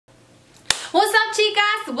up,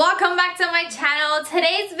 chicas? Welcome back to my channel.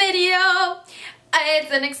 Today's video,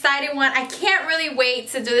 it's an exciting one. I can't really wait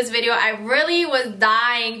to do this video. I really was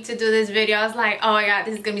dying to do this video. I was like, oh my god,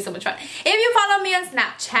 this is gonna be so much fun. If you follow me on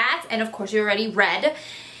Snapchat, and of course you already read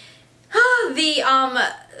the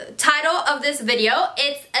title of this video,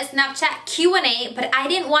 it's a Snapchat Q&A, but I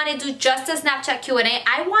didn't want to do just a Snapchat Q&A.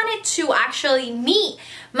 I wanted to actually meet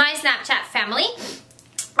my Snapchat family.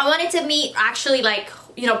 I wanted to meet, actually, like,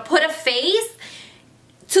 you know, put a face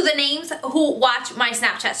to the names who watch my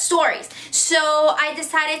Snapchat stories. So I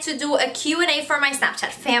decided to do a Q&A for my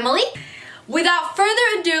Snapchat family. Without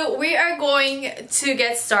further ado, we are going to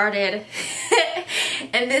get started.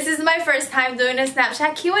 And this is my first time doing a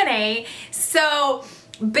Snapchat Q&A, so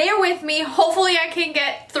bear with me. Hopefully I can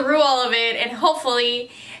get through all of it, and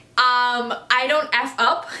hopefully I don't F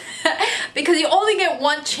up because you only get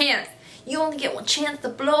one chance. You only get one chance to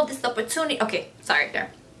blow this opportunity. Okay, sorry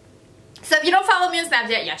there. So if you don't follow me on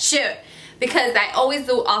Snapchat, yeah, shoot. Because I always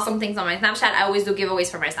do awesome things on my Snapchat. I always do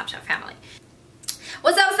giveaways for my Snapchat family.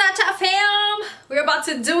 What's up, Snapchat fam? We're about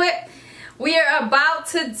to do it. We are about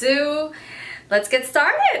to do... Let's get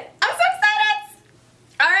started. I'm so excited.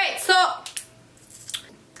 Alright, so...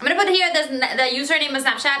 I'm going to put here the username of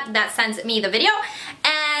Snapchat that sends me the video.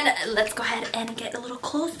 And let's go ahead and get a little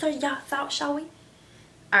closer, y'all, shall we?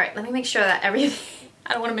 Alright, let me make sure that everything...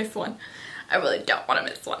 I don't want to miss one. I really don't want to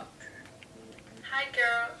miss one. Hi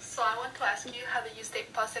girl, so I want to ask you, how do you stay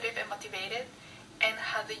positive and motivated? And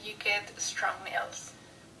how do you get strong nails?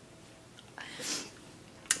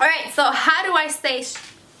 Alright, so how do I stay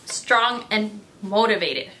strong and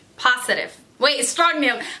motivated? Positive. Wait, strong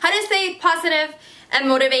nails. How do I stay positive and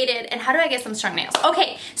motivated, and how do I get some strong nails?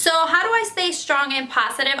 Okay, so how do I stay strong and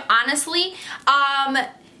positive? Honestly,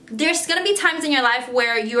 there's gonna be times in your life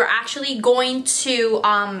where you're actually going to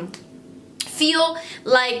feel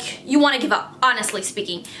like you want to give up, honestly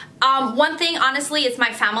speaking. One thing, honestly, is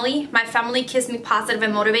my family. My family keeps me positive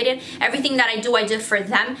and motivated. Everything that I do for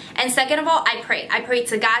them. And second of all, I pray. I pray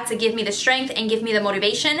to God to give me the strength and give me the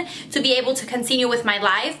motivation to be able to continue with my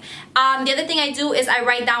life. The other thing I do is I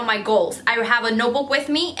write down my goals. I have a notebook with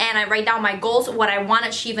me and I write down my goals, what I want to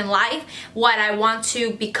achieve in life, what I want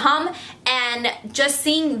to become, and just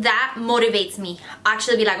seeing that motivates me.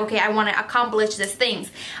 Actually be like, okay, I want to accomplish these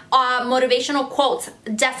things. Motivational quotes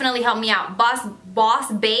definitely help me out.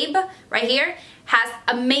 Boss Babe right here has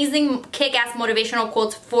amazing kick-ass motivational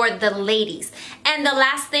quotes for the ladies. And the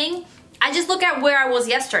last thing, I just look at where I was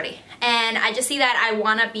yesterday and I just see that I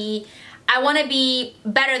want to be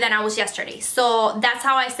better than I was yesterday. So that's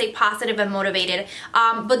how I stay positive and motivated.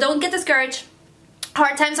 But don't get discouraged.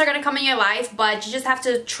 Hard times are gonna come in your life, but you just have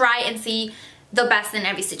to try and see the best in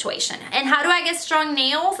every situation. And how do I get strong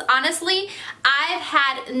nails? Honestly, I've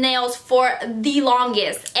had nails for the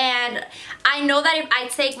longest, and I know that if I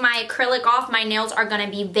take my acrylic off, my nails are gonna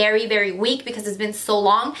be very, very weak because it's been so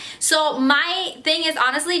long. So my thing is,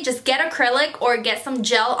 honestly, just get acrylic or get some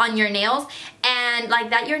gel on your nails, and like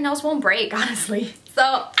that your nails won't break, honestly.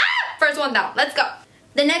 So first one down, let's go.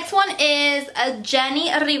 The next one is Jenny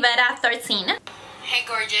Rivera 13. Hey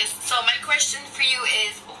gorgeous, so my question for you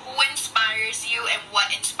is, who inspires you and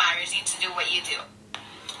what inspires you to do what you do?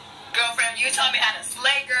 Girlfriend, you tell me how to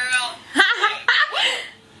slay, girl.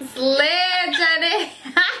 Slay, Jenny.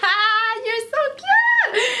 You're so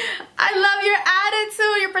cute. I love your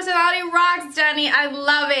attitude. Your personality rocks, Jenny. I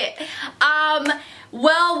love it.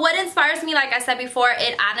 Well, what inspires me, like I said before,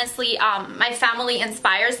 it honestly, my family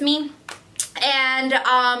inspires me. And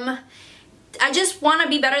I just want to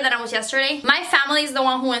be better than I was yesterday. My family is the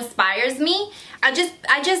one who inspires me. I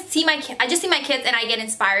just see my kids and I get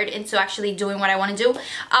inspired into actually doing what I want to do.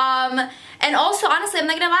 And also, honestly, I'm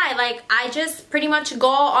not gonna lie, like, I just pretty much go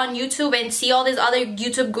on YouTube and see all these other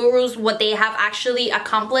YouTube gurus, what they have actually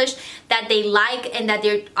accomplished, that they like, and that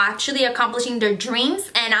they're actually accomplishing their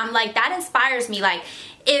dreams. And I'm like, that inspires me. Like,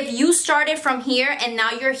 if you started from here and now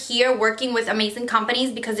you're here working with amazing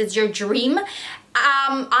companies because it's your dream,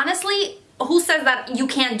 honestly, who says that you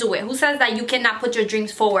can't do it? Who says that you cannot put your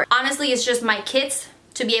dreams forward? Honestly, it's just my kids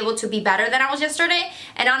to be able to be better than I was yesterday,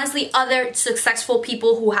 and honestly other successful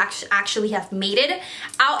people who actually have made it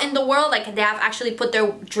out in the world. Like, they have actually put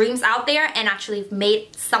their dreams out there and actually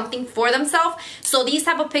made something for themselves. So these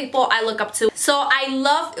type of people I look up to. So I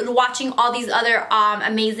love watching all these other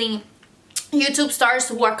amazing YouTube stars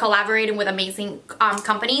who are collaborating with amazing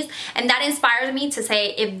companies, and that inspires me to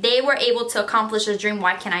say, if they were able to accomplish a dream,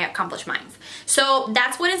 why can't I accomplish mine? So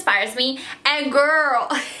that's what inspires me. And girl,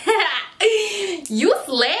 you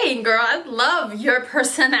slaying, girl. I love your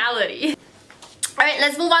personality. All right,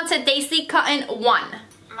 let's move on to Daisy Cotton 1.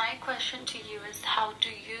 my question to you is, how do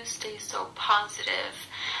you stay so positive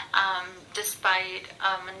despite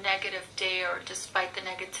a negative day or despite the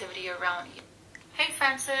negativity around you? Hey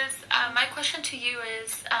Francis, my question to you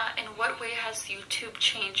is, in what way has YouTube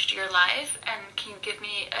changed your life, and can you give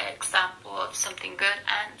me an example of something good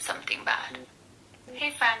and something bad?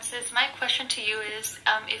 Hey Francis, my question to you is,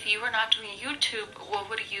 if you were not doing YouTube, what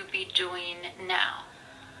would you be doing now?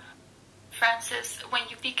 Francis, when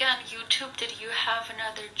you began YouTube, did you have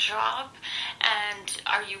another job, and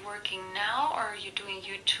are you working now, or are you doing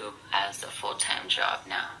YouTube as a full-time job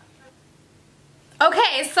now?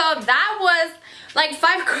 Okay, so that was like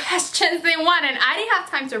 5 questions in one, and I didn't have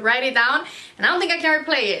time to write it down, and I don't think I can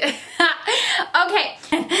replay it. Okay,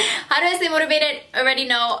 how do I stay motivated? I already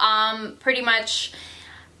know, pretty much.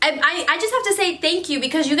 I just have to say thank you,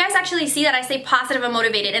 because you guys actually see that I stay positive and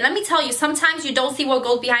motivated. And let me tell you, sometimes you don't see what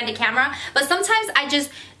goes behind the camera, but sometimes I just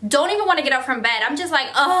don't even want to get up from bed. I'm just like,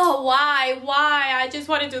 oh, why? I just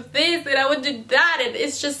want to do this and I would do that, and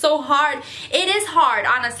it's just so hard. It is hard,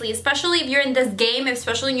 honestly, especially if you're in this game,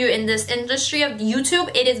 especially if you're in this industry of YouTube.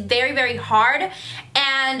 It is very, very hard.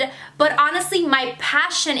 But honestly, my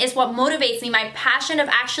passion is what motivates me. My passion of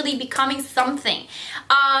actually becoming something.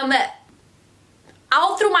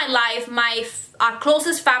 All through my life, my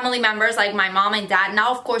closest family members, like my mom and dad,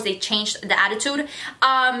 now of course they changed the attitude.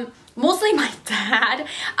 Mostly my dad,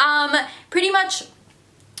 pretty much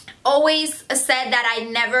always said that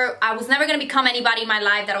I was never gonna become anybody in my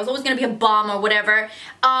life, that I was always gonna be a bum or whatever.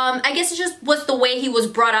 I guess it just was the way he was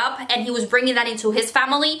brought up, and he was bringing that into his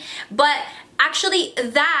family. But actually,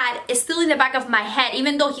 that is still in the back of my head,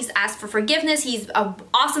 even though he's asked for forgiveness. He's an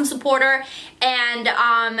awesome supporter, and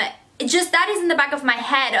just that is in the back of my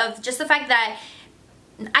head, of just the fact that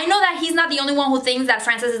I know that he's not the only one who thinks that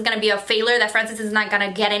Francis is going to be a failure, that Francis is not going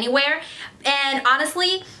to get anywhere. And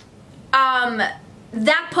honestly,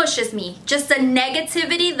 that pushes me. Just the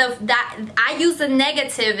negativity, I use the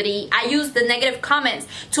negative comments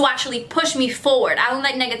to actually push me forward. I don't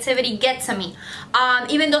let negativity get to me.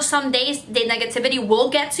 Even though some days the negativity will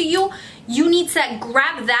get to you, you need to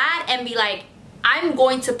grab that and be like, I'm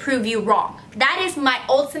going to prove you wrong. That is my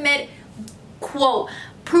ultimate quote.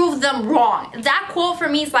 Prove them wrong. That quote for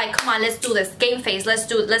me is like, come on, let's do this. Game face. Let's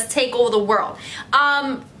do it. Let's take over the world.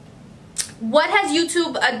 What has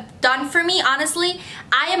YouTube done for me? Honestly,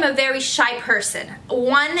 I am a very shy person.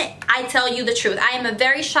 I tell you the truth. I am a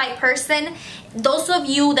very shy person. Those of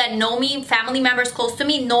you that know me, family members close to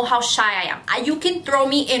me, know how shy I am. You can throw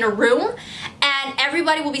me in a room and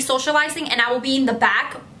everybody will be socializing and I will be in the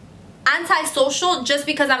back, antisocial, just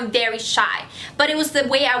because I'm very shy. But it was the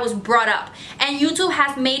way I was brought up, and YouTube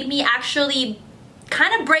has made me actually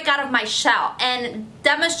kind of break out of my shell and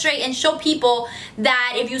demonstrate and show people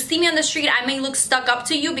that if you see me on the street, I may look stuck up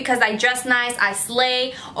to you because I dress nice, I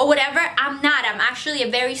slay, or whatever. I'm not. I'm actually a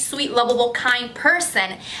very sweet, lovable, kind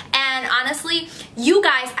person. And honestly, you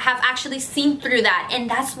guys have actually seen through that, and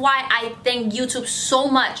that's why I thank YouTube so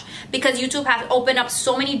much, because YouTube has opened up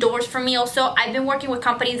so many doors for me. Also, I've been working with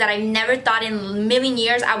companies that I never thought in a million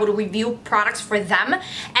years I would review products for them,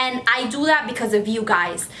 and I do that because of you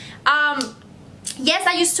guys. Yes,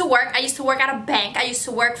 I used to work at a bank. I used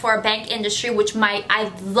to work for a bank industry, which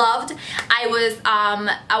I loved. I was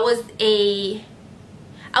a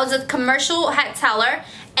commercial head teller,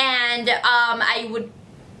 and I would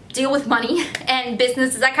deal with money and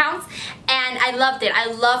business accounts, and I loved it.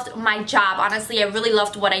 I loved my job. Honestly, I really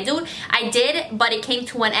loved what I did, but it came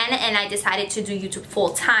to an end, and I decided to do YouTube full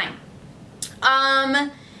time.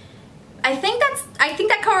 I think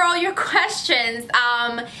that covered all your questions.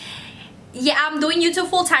 Yeah, I'm doing YouTube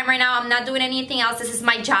full time right now. I'm not doing anything else. This is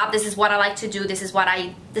my job. This is what I like to do. This is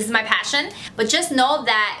my passion. But just know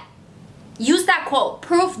that, use that quote,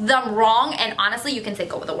 prove them wrong, and honestly, you can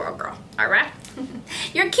take over the world, girl. All right?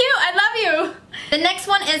 You're cute. I love you. The next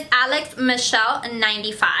one is Alex Michelle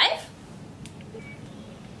 95.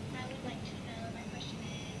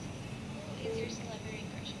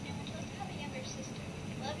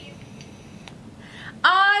 Oh,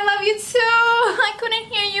 I love you too. I couldn't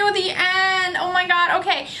hear you at the end. Oh my god.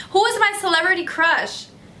 Okay, who is my celebrity crush?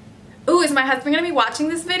 Ooh, is my husband gonna be watching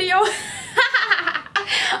this video?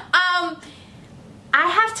 I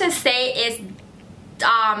have to say it's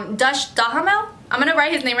Dush Dahamel. I'm gonna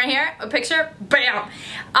write his name right here. A picture. Bam.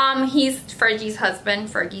 He's Fergie's husband.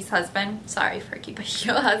 Sorry, Fergie, but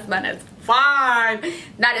your husband is fine.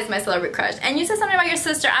 That is my celebrity crush. And you said something about your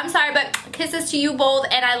sister. I'm sorry, but kisses to you both,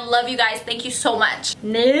 and I love you guys. Thank you so much.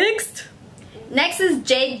 Next is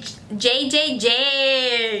JJJ.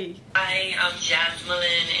 Hi, I'm Jasmine,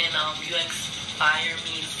 and you inspire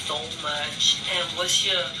me so much. And what's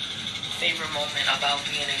your favorite moment about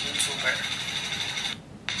being a YouTuber?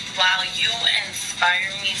 Wow, you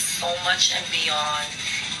inspire me so much and beyond.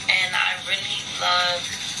 And I really love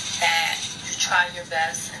that you try your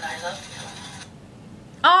best, and I love you.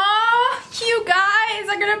 Oh, you guys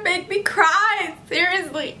are gonna make me cry.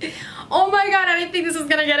 Seriously. Oh my god, I didn't think this was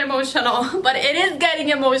gonna get emotional. But it is getting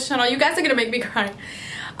emotional. You guys are gonna make me cry.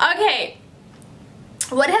 Okay.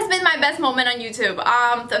 What has been my best moment on YouTube?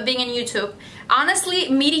 Of being in YouTube? Honestly,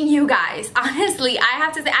 meeting you guys. Honestly, I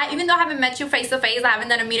have to say, even though I haven't met you face to face, I haven't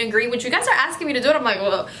done a meet and greet, which you guys are asking me to do it. I'm like,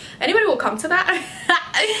 well, anybody will come to that?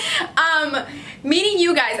 Meeting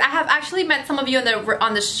you guys. I have actually met some of you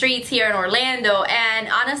on the streets here in Orlando, and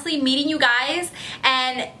honestly, meeting you guys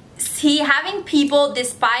and having people,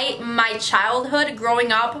 despite my childhood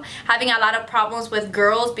growing up having a lot of problems with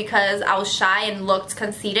girls because I was shy and looked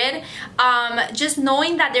conceited, just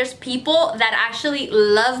knowing that there's people that actually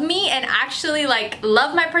love me and actually like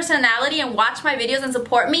love my personality and watch my videos and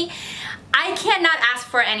support me, I cannot ask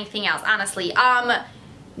for anything else, honestly.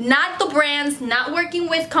 Not the brands, not working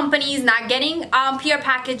with companies, not getting PR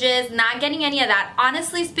packages, not getting any of that.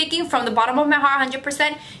 Honestly speaking, from the bottom of my heart,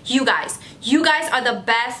 100%, you guys are the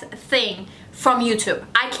best thing from YouTube.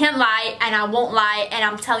 I can't lie and I won't lie, and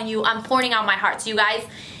I'm telling you, I'm pouring out my heart to you guys.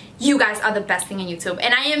 You guys are the best thing in YouTube,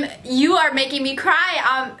 and you are making me cry.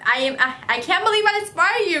 I can't believe I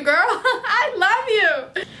inspire you, girl. I love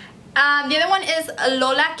you. The other one is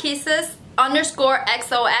Lola Kisses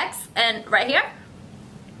 _XOX, and right here.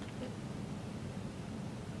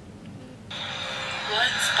 What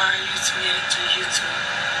inspired you to get into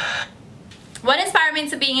YouTube? What inspired me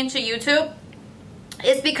to being into YouTube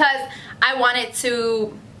is because I wanted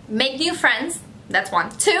to make new friends. That's one.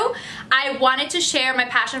 Two, I wanted to share my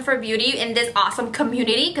passion for beauty in this awesome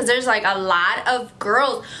community, because there's like a lot of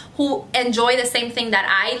girls who enjoy the same thing that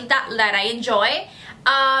I enjoy.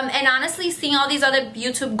 And honestly, seeing all these other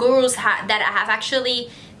YouTube gurus that have actually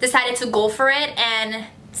decided to go for it, and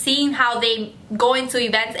seeing how they go into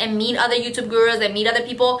events and meet other YouTube gurus and meet other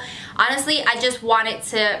people, honestly, I just wanted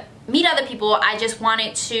to meet other people. I just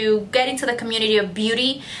wanted to get into the community of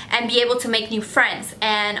beauty and be able to make new friends.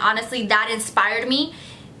 And honestly, that inspired me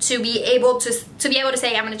to be able to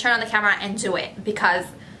say, I'm going to turn on the camera and do it, because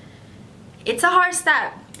it's a hard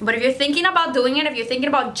step. But if you're thinking about doing it, if you're thinking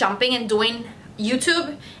about jumping and doing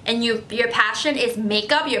YouTube, and your passion is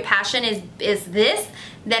makeup, your passion is this,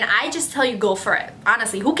 then I just tell you, go for it.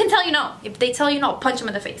 Honestly, who can tell you no? If they tell you no, punch them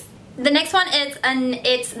in the face. The next one is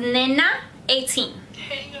it's Nena 18.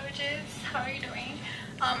 Hey gorgeous, how are you doing?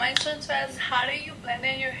 My question says, how do you blend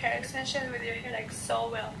in your hair extension with your hair like so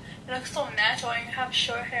well? It looks so natural and you have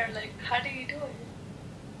short hair. Like, how do you do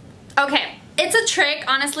it? Okay, it's a trick.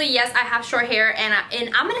 Honestly, yes, I have short hair, and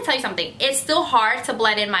I'm gonna tell you something. It's still hard to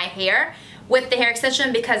blend in my hair with the hair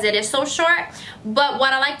extension because it is so short. But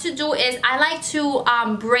what I like to do is I like to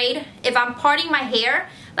braid. If I'm parting my hair,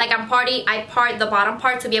 like I part the bottom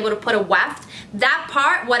part to be able to put a weft. That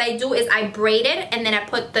part, what I do is I braid it, and then I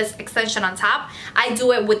put this extension on top. I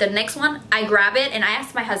do it with the next one. I grab it, and I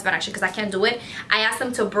ask my husband, actually, because I can't do it, I ask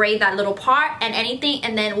him to braid that little part and anything,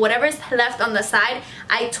 and then whatever's left on the side,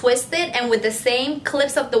 I twist it, and with the same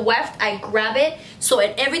clips of the weft, I grab it so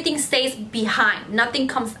everything stays behind, nothing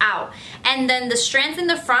comes out. And then the strands in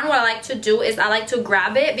the front, what I like to do is I like to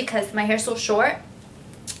grab it, because my hair's so short.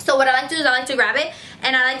 So what I like to do is I like to grab it,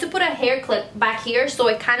 and I like to put a hair clip back here so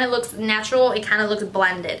it kind of looks natural, it kind of looks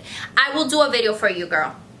blended. I will do a video for you,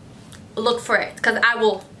 girl. Look for it, because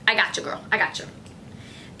I got you, girl. I got you.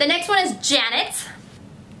 The next one is Janet.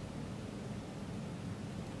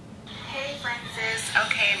 Hey Francis,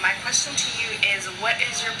 okay, my question to you is, what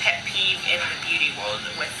is your pet peeve in the beauty world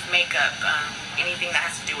with makeup, anything that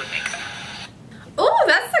has to do with makeup? Oh,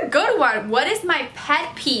 that's a good one. What is my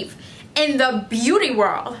pet peeve in the beauty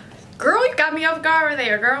world? Girl, you got me off guard over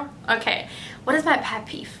there, girl. Okay, what is my pet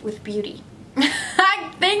peeve with beauty?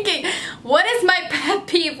 I'm thinking, what is my pet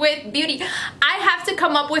peeve with beauty? I have to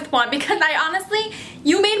come up with one, because I honestly,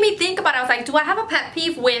 you made me think about it. I was like, do I have a pet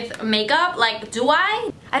peeve with makeup? Like, do I?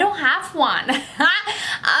 I don't have one.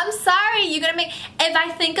 I'm sorry, you're gonna make, if I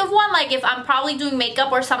think of one, like if I'm probably doing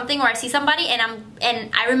makeup or something, or I see somebody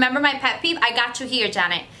and I remember my pet peeve, I got you here,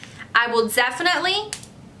 Janet. I will definitely.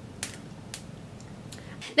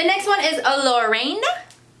 The next one is Lorraine.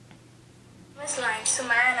 Miss Lawrence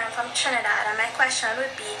Sumar, and I'm from Trinidad, and my question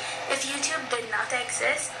would be, if YouTube did not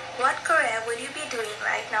exist, what career would you be doing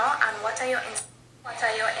right now, and what are your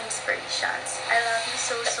inspirations? I love you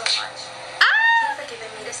so much. Thank you for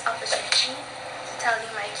giving me this opportunity to tell you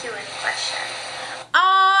my Q&A question.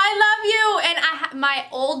 Oh, I love you. And my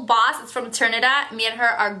old boss is from Trinidad. Me and her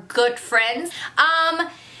are good friends.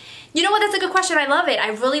 You know what? That's a good question. I love it. I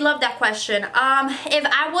really love that question.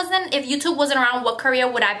 If YouTube wasn't around, what career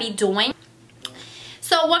would I be doing?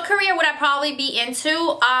 So what career would I probably be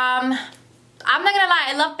into? I'm not gonna lie,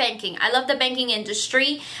 I love banking. I love the banking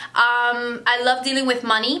industry. I love dealing with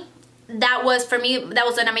money. That was, for me, that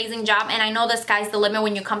was an amazing job, and I know the sky's the limit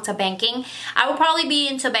when you come to banking. I will probably be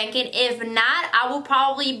into banking. If not, I will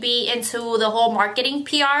probably be into the whole marketing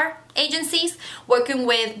PR agencies, working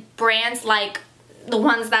with brands like the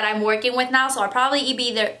ones that I'm working with now. So I'll probably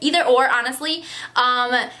be either or, honestly.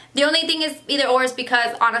 The only thing is either or is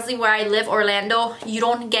because honestly where I live, Orlando, you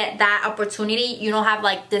don't get that opportunity. You don't have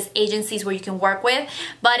like this agencies where you can work with.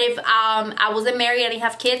 But if I wasn't married and I didn't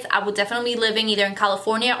have kids, I would definitely be living either in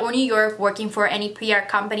California or New York, working for any PR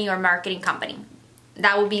company or marketing company.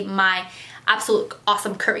 That would be my absolute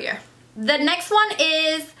awesome career. The next one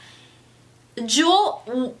is Jewel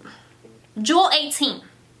 18.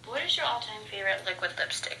 What is your all-time favorite liquid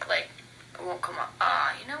lipstick? Like, oh, come on.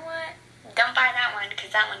 You know what? Don't buy that one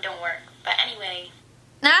because that one don't work. But anyway.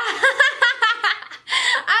 I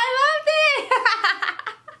loved it.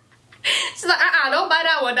 She's like, don't buy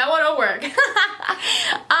that one. That one don't work.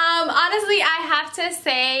 Honestly, I have to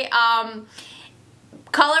say,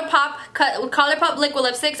 ColourPop liquid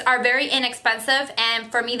lipsticks are very inexpensive,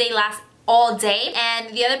 and for me, they last all day.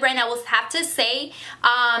 And the other brand I will have to say,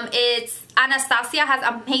 it's Anastasia, has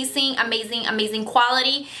amazing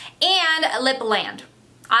quality, and Lipland.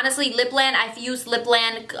 Honestly, Lipland, I've used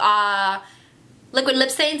Lipland liquid lip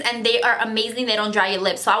stains, and they are amazing. They don't dry your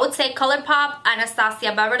lips. So I would say ColourPop,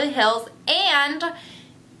 Anastasia, Beverly Hills, and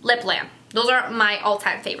Lipland. Those are my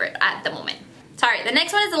all-time favorite at the moment. Sorry, the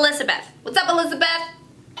next one is Elizabeth. What's up, Elizabeth?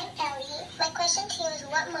 I'm Ellie. My question to you is,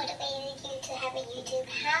 what motivated you to have a YouTube?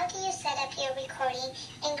 How do you set up your recording?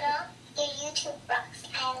 And girl, your YouTube rocks.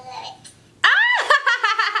 I love it.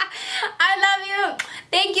 I love you.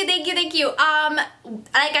 Thank you.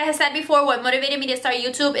 Like I said before, what motivated me to start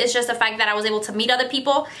YouTube is just the fact that I was able to meet other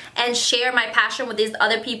people and share my passion with these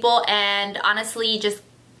other people, and honestly just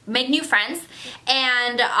make new friends.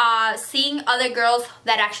 And seeing other girls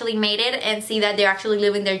that actually made it and see that they're actually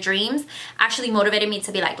living their dreams actually motivated me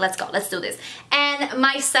to be like, let's go, let's do this. And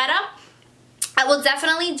my setup, I will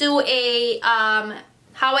definitely do a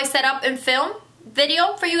how I set up and film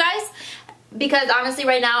video for you guys. Because honestly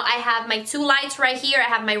right now I have my 2 lights right here. I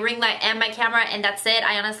have my ring light and my camera, and that's it.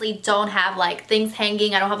 I honestly don't have like things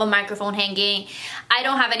hanging. I don't have a microphone hanging. I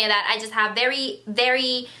don't have any of that. I just have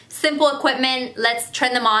very simple equipment. Let's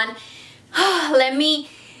turn them on. Let me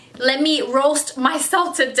roast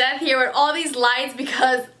myself to death here with all these lights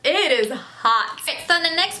because it is hot. Okay, so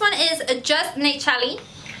the next one is Just Nachali.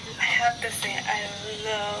 I have to say I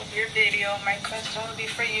love your video. My question would be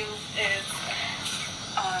for you is,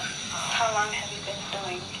 how long have you been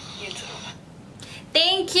doing YouTube?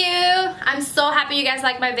 Thank you. I'm so happy you guys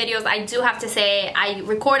like my videos. I do have to say, I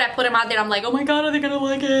record, I put them out there, I'm like, oh my god, are they gonna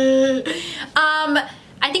like it?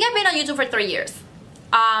 I think I've been on YouTube for 3 years.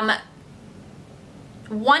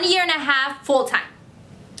 1 year and a half full-time.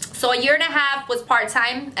 So a year and a half was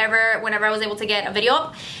part-time whenever I was able to get a video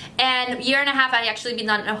up. And a year and a half I actually been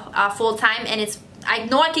done full-time, and I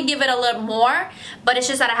know I can give it a little more, but it's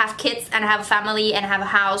just that I have kids and I have a family and I have a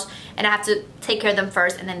house and I have to take care of them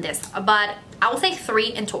first, and then this. But I will say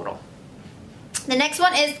 3 in total. The next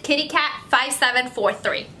one is Kitty Cat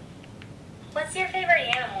 5743. What's your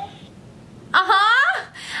favorite animal?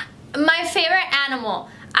 My favorite animal,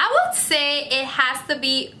 I would say it has to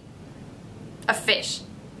be a fish.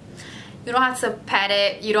 You don't have to pet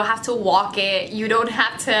it, you don't have to walk it, you don't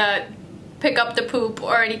have to pick up the poop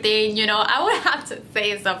or anything, you know. I would have to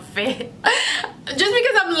say it's a fish. Just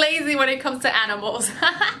because I'm lazy when it comes to animals.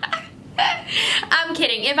 I'm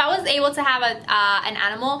kidding. If I was able to have an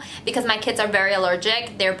animal, because my kids are very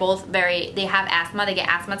allergic, they're both they have asthma, they get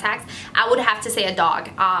asthma attacks, I would have to say a dog.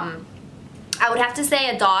 I would have to say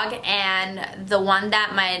a dog, and the one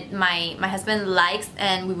that my husband likes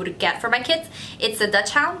and we would get for my kids, it's a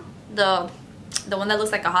Dutch Hound, the one that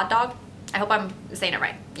looks like a hot dog. I hope I'm saying it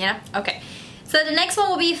right, you know? Okay. So the next one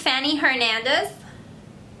will be Fanny Hernandez.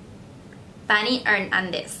 Fanny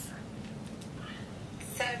Hernandez.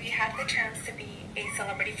 So if you had the chance to be a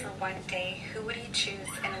celebrity for one day, who would you choose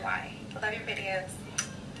and why? I love your videos.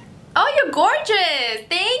 Oh, you're gorgeous.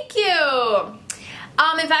 Thank you.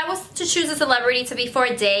 If I was to choose a celebrity to be for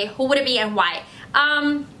a day, who would it be and why?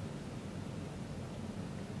 I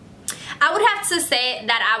would have to say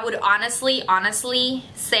that I would honestly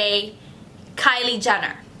say Kylie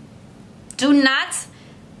Jenner. Do not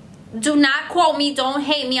do not quote me, don't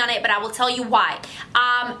hate me on it, but I will tell you why.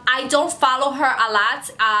 I don't follow her a lot.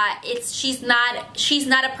 She's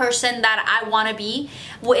not a person that I want to be.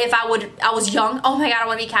 If I was young, oh my god, I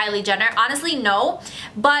want to be Kylie Jenner. Honestly, no.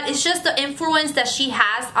 But it's just the influence that she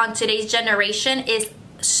has on today's generation is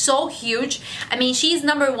so huge. I mean, she's #1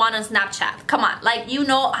 on Snapchat. Come on, like, you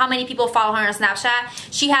know how many people follow her on Snapchat.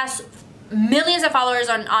 She has millions of followers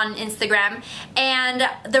on Instagram, and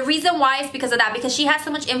the reason why is because of that, because she has so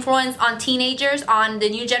much influence on teenagers, on the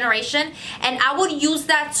new generation, and I would use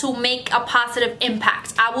that to make a positive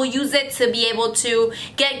impact. I will use it to be able to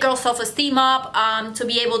get girls' self-esteem up, to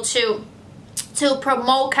be able to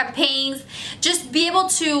promote campaigns, just be able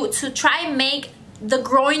to try and make the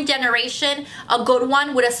growing generation a good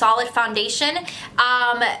one with a solid foundation.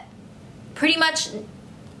 Pretty much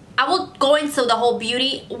I will go into the whole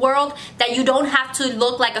beauty world, that you don't have to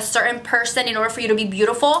look like a certain person in order for you to be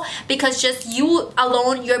beautiful, because just you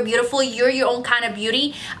alone, you're beautiful, you're your own kind of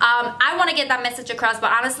beauty. I want to get that message across,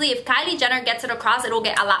 but honestly, if Kylie Jenner gets it across, it'll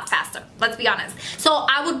get a lot faster. Let's be honest. So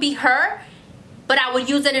I would be her, but I would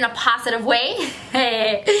use it in a positive way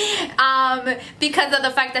because of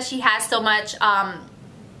the fact that she has so much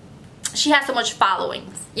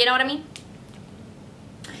followings. You know what I mean?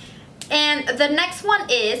 And the next one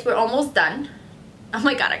is, we're almost done. Oh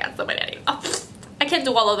my god, I got so many. I can't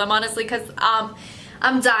do all of them, honestly, because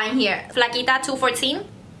I'm dying here. Flaquita 214.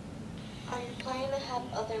 Are you planning to have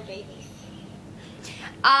other babies?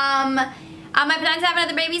 Am I planning to have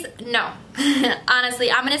other babies? No.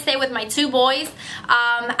 Honestly, I'm going to stay with my 2 boys.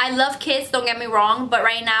 I love kids, don't get me wrong, but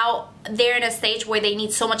right now they're in a stage where they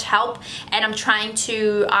need so much help, and I'm trying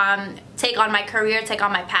to take on my career, take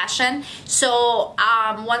on my passion. So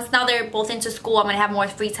once now they're both into school, I'm going to have more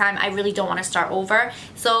free time. I really don't want to start over.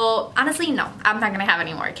 So honestly, no, I'm not going to have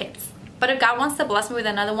any more kids. But if God wants to bless me with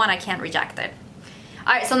another one, I can't reject it.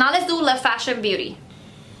 Alright, so now let's do Love Fashion Beauty.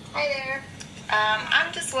 Hi there.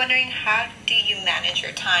 I'm just wondering, how do you manage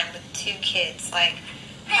your time with 2 kids? Like,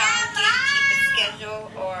 how do you keep a schedule,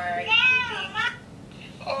 or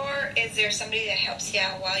is there somebody that helps you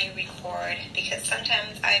out while you record? Because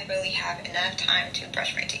sometimes I really have enough time to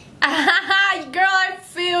brush my teeth. Girl, I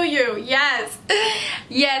feel you. Yes.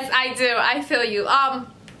 Yes, I do. I feel you.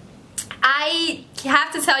 I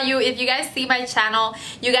have to tell you, if you guys see my channel,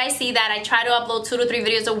 you guys see that I try to upload 2 to 3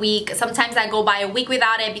 videos a week. Sometimes I go by a week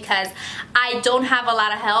without it because I don't have a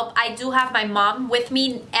lot of help. I do have my mom with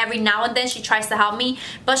me every now and then. She tries to help me,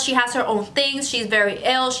 but she has her own things. She's very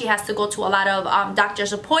ill. She has to go to a lot of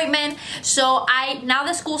doctor's appointments. So now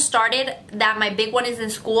that school started, that my big one is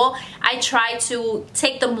in school, I try to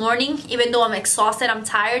take the morning, even though I'm exhausted, I'm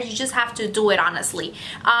tired. You just have to do it, honestly.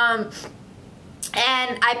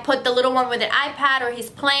 And I put the little one with an iPad, or he's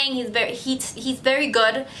playing, he's very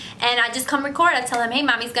good, and I just come record. I tell him, hey,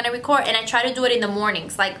 mommy's gonna record, and I try to do it in the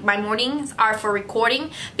mornings. Like, my mornings are for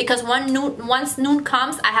recording, because once noon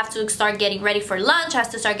comes, I have to start getting ready for lunch. I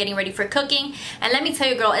have to start getting ready for cooking, and let me tell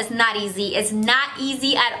you, girl, it's not easy. It's not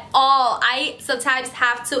easy at all. I sometimes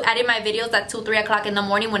have to edit my videos at 2, 3 o'clock in the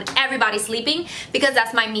morning when everybody's sleeping, because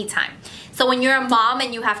that's my me time. So when you're a mom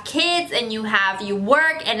and you have kids and you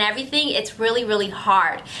work and everything, it's really, really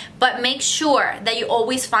hard. But make sure that you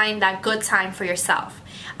always find that good time for yourself.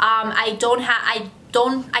 I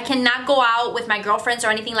cannot go out with my girlfriends or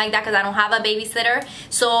anything like that because I don't have a babysitter.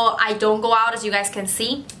 So I don't go out, as you guys can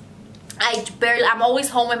see. I'm always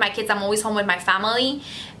home with my kids. I'm always home with my family.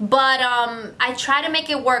 But I try to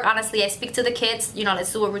make it work, honestly. I speak to the kids, you know,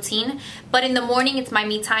 let's do a routine. But in the morning, it's my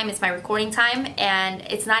me time. It's my recording time. And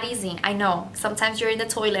it's not easy. I know. Sometimes you're in the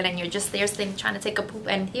toilet and you're just there sitting, trying to take a poop.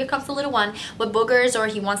 And here comes the little one with boogers, or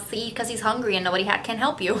he wants to eat because he's hungry and nobody can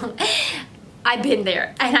help you. I've been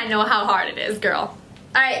there. And I know how hard it is, girl.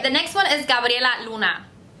 Alright, the next one is Gabriela Luna.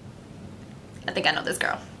 I think I know this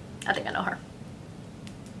girl. I think I know her.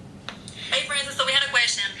 Hey friends, so we had a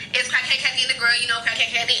question. Is Crackhead Cathy the girl? You know,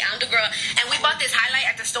 Crackhead Cathy, I'm the girl. And we bought this highlight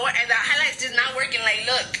at the store, and the highlight's just not working. Like,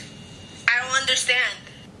 look, I don't understand.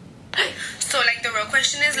 So, like, the real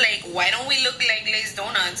question is, like, why don't we look like glazed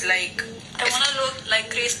donuts? Like, I want to look like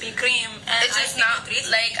Krispy Kreme. And it's just not,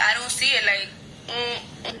 like, I don't see it. Like,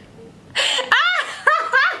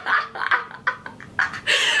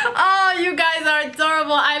 Oh, you guys are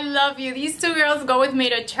adorable. I love you. These 2 girls go with me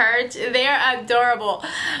to church. They're adorable.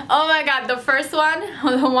 Oh my god, the first one,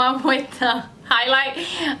 the one with the highlight,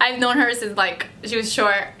 I've known her since, like, she was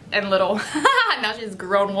short and little. Now she's a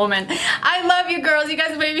grown woman. I love you girls. You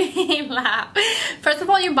guys made me laugh. First of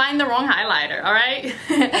all, you're buying the wrong highlighter, alright?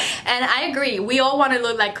 And I agree. We all want to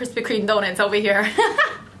look like Krispy Kreme donuts over here.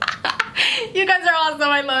 You guys are awesome.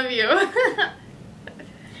 I love you.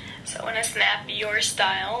 So I want to snap your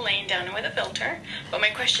style laying down with a filter. But my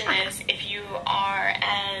question is, if you are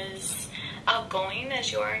as outgoing as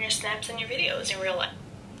you are in your snaps and your videos in real life.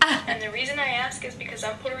 And the reason I ask is because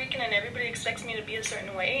I'm Puerto Rican and everybody expects me to be a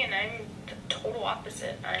certain way, and I'm the total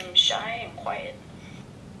opposite. I'm shy and quiet.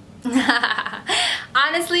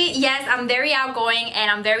 Honestly, yes, I'm very outgoing and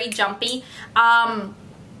I'm very jumpy.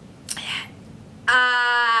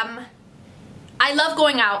 I love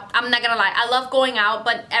going out. I'm not gonna lie, I love going out,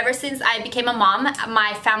 but ever since I became a mom,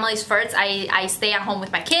 my family's first. I stay at home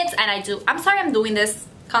with my kids, and I'm sorry I'm doing this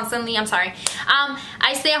constantly, I'm sorry.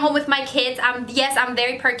 I stay at home with my kids. Yes, I'm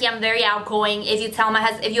very perky, I'm very outgoing. If you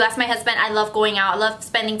ask my husband, I love going out. I love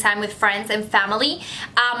spending time with friends and family.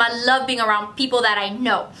 I love being around people that I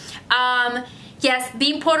know. Yes,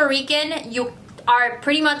 being Puerto Rican, you are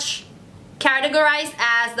pretty much categorized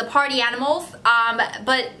as the party animals,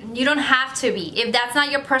 but you don't have to be. If that's not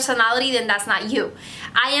your personality, then that's not you.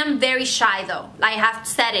 I am very shy though. I have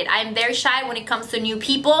said it. I'm very shy when it comes to new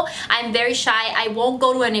people. I'm very shy. I won't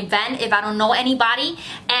go to an event if I don't know anybody.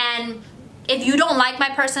 And if you don't like my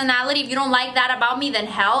personality, if you don't like that about me, then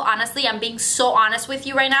hell, honestly, I'm being so honest with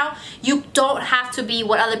you right now. You don't have to be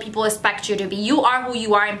what other people expect you to be. You are who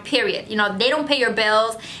you are, and period. You know, they don't pay your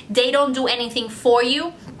bills. They don't do anything for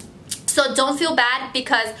you. So don't feel bad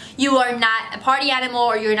because you are not a party animal,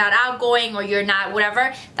 or you're not outgoing, or you're not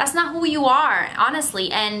whatever. That's not who you are,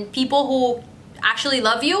 honestly. And people who actually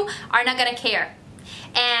love you are not gonna care.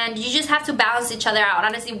 And you just have to balance each other out.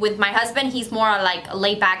 Honestly, with my husband, he's more like a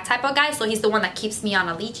laid back type of guy. So he's the one that keeps me on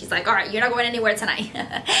a leash. He's like, all right, you're not going anywhere tonight.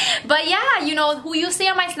 But yeah, you know, who you see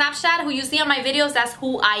on my Snapchat, who you see on my videos, that's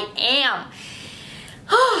who I am.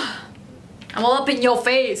 I'm all up in your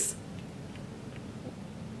face.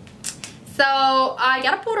 So I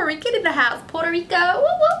got a Puerto Rican in the house. Puerto Rico, woo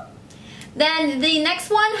woo. Then the next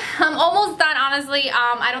one, I'm almost done, honestly.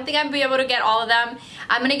 I don't think I'm gonna be able to get all of them.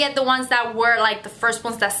 I'm gonna get the ones that were like the first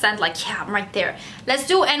ones that sent, like, yeah, I'm right there. Let's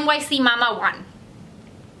do NYC Mama 1.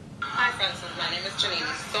 Hi Francis, my name is Janine.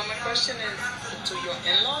 So my question is, do your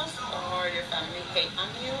in-laws or your family hate on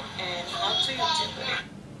you, and how do you deal with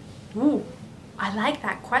it? Ooh, I like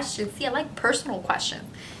that question. See, I like personal questions.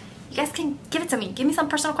 You guys can give it to me. Give me some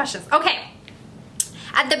personal questions. Okay.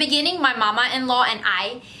 At the beginning, my mama-in-law and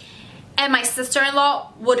I and my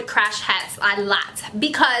sister-in-law would crash heads a lot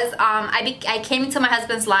because I came into my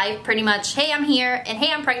husband's life pretty much, hey, I'm here, and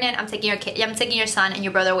hey, I'm pregnant, I'm taking your kid, I'm taking your son and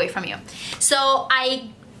your brother away from you. So I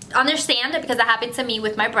understand because that happened to me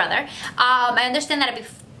with my brother. I understand that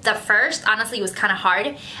the first, honestly, it was kind of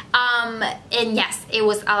hard. And yes, it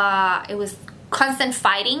was constant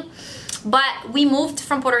fighting. But we moved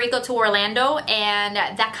from Puerto Rico to Orlando, and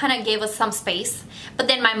that kind of gave us some space. But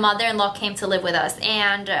then my mother-in-law came to live with us,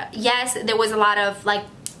 and yes, there was a lot of like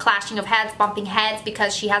clashing of heads, bumping heads,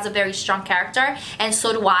 because she has a very strong character, and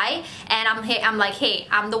so do I. And I'm like, hey,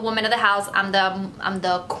 I'm the woman of the house. I'm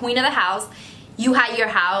the queen of the house. You had your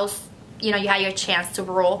house. You know, you had your chance to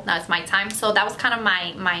rule. Now it's my time. So that was kind of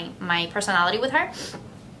my personality with her.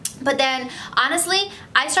 But then, honestly,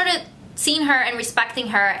 I started seeing her and respecting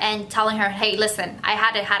her and telling her, hey, listen, I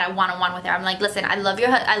had a one-on-one with her. I'm like, listen, I love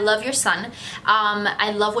your son.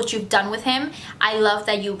 I love what you've done with him. I love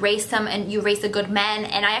that you raised him and you raised a good man.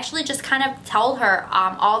 And I actually just kind of told her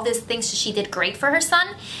all these things she did great for her son,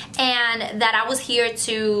 and that I was here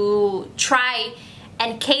to try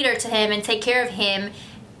and cater to him and take care of him.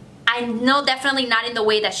 I know definitely not in the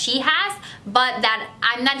way that she has, but that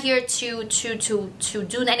I'm not here to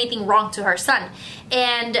do anything wrong to her son.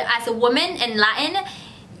 And as a woman in Latin,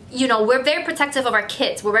 you know, we're very protective of our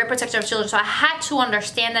kids. We're very protective of children. So I had to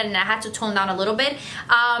understand that, and I had to tone down a little bit.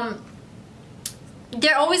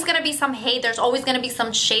 There's always going to be some hate. There's always going to be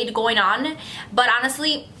some shade going on. But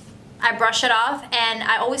honestly, I brush it off, and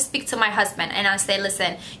I always speak to my husband and I say,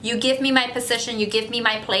 listen, you give me my position, you give me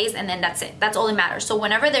my place, and then that's it. That's all that matters. So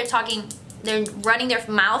whenever they're talking, they're running their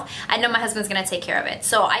mouth, I know my husband's gonna take care of it.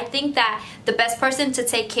 So I think that the best person to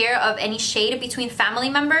take care of any shade between family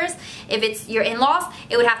members, if it's your in-laws,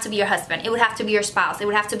 it would have to be your husband. It would have to be your spouse. It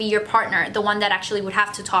would have to be your partner, the one that actually would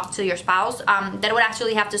have to talk to your spouse, that would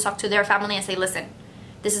actually have to talk to their family and say, listen,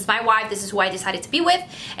 this is my wife, this is who I decided to be with,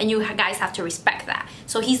 and you guys have to respect that.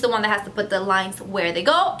 So he's the one that has to put the lines where they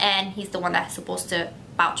go, and he's the one that's supposed to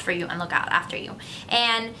vouch for you and look out after you.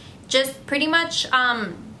 And just pretty much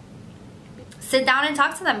sit down and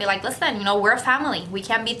talk to them. Be like, listen, you know, we're a family. We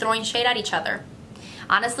can't be throwing shade at each other.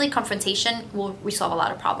 Honestly, confrontation will resolve a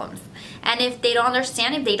lot of problems. And if they don't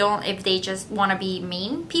understand, if they just want to be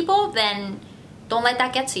mean people, then don't let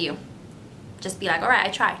that get to you. Just be like, all right,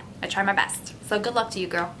 I try my best. So good luck to you,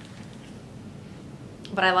 girl.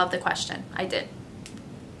 But I love the question. I did.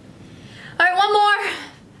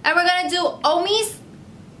 gonna do Omis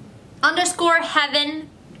 _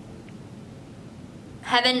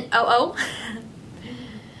 heaven oh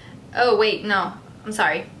oh wait, no, I'm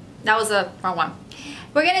sorry, that was a wrong one.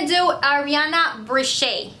 We're gonna do Ariana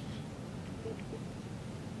Brichet.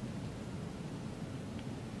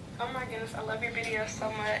 Oh my goodness, I love your videos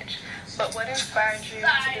so much. But what inspired you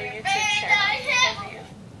to do a YouTube channel?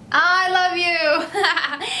 I love you.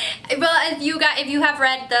 Well, if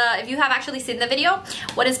you have actually seen the video,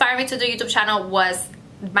 what inspired me to do a YouTube channel was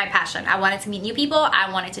my passion. I wanted to meet new people.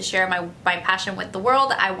 I wanted to share my passion with the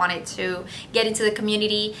world. I wanted to get into the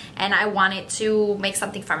community, and I wanted to make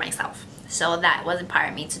something for myself. So that was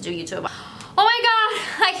inspiring me to do YouTube. Oh my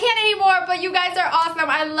god, I can't anymore, but you guys are awesome.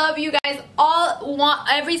 I love you guys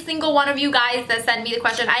every single one of you guys that sent me the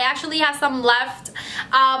question. I actually have some left,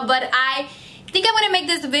 but I think I'm gonna make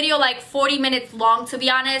this video like 40 minutes long, to be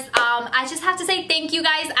honest. I just have to say thank you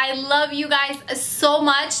guys. I love you guys so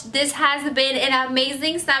much. This has been an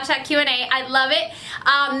amazing Snapchat Q&A. I love it.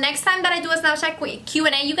 Next time that I do a Snapchat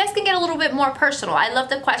Q&A, you guys can get a little bit more personal. I love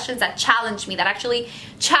the questions that challenge me, that actually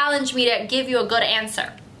challenge me to give you a good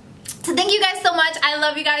answer. So thank you guys so much. I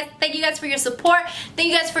love you guys. Thank you guys for your support.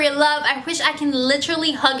 Thank you guys for your love. I wish I can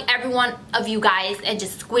literally hug every one of you guys and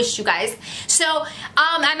just squish you guys. So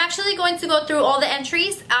I'm actually going to go through all the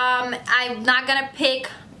entries. I'm not gonna pick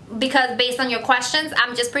because based on your questions,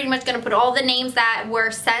 I'm just pretty much gonna put all the names that were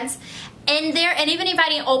sent in there. And even if I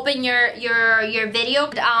didn't open your video,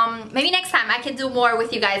 maybe next time I can do more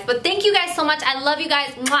with you guys. But thank you guys so much. I love you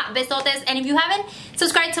guys. Mwah, besotes. And if you haven't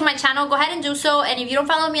subscribed to my channel, go ahead and do so. And if you don't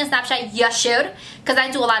follow me on Snapchat, you should, because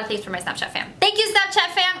I do a lot of things for my Snapchat fam. Thank you,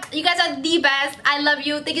 Snapchat fam. You guys are the best. I love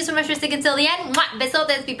you. Thank you so much for sticking till the end. Mwah,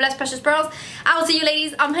 besotes. Be blessed, precious pearls. I will see you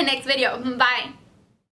ladies on my next video. Bye.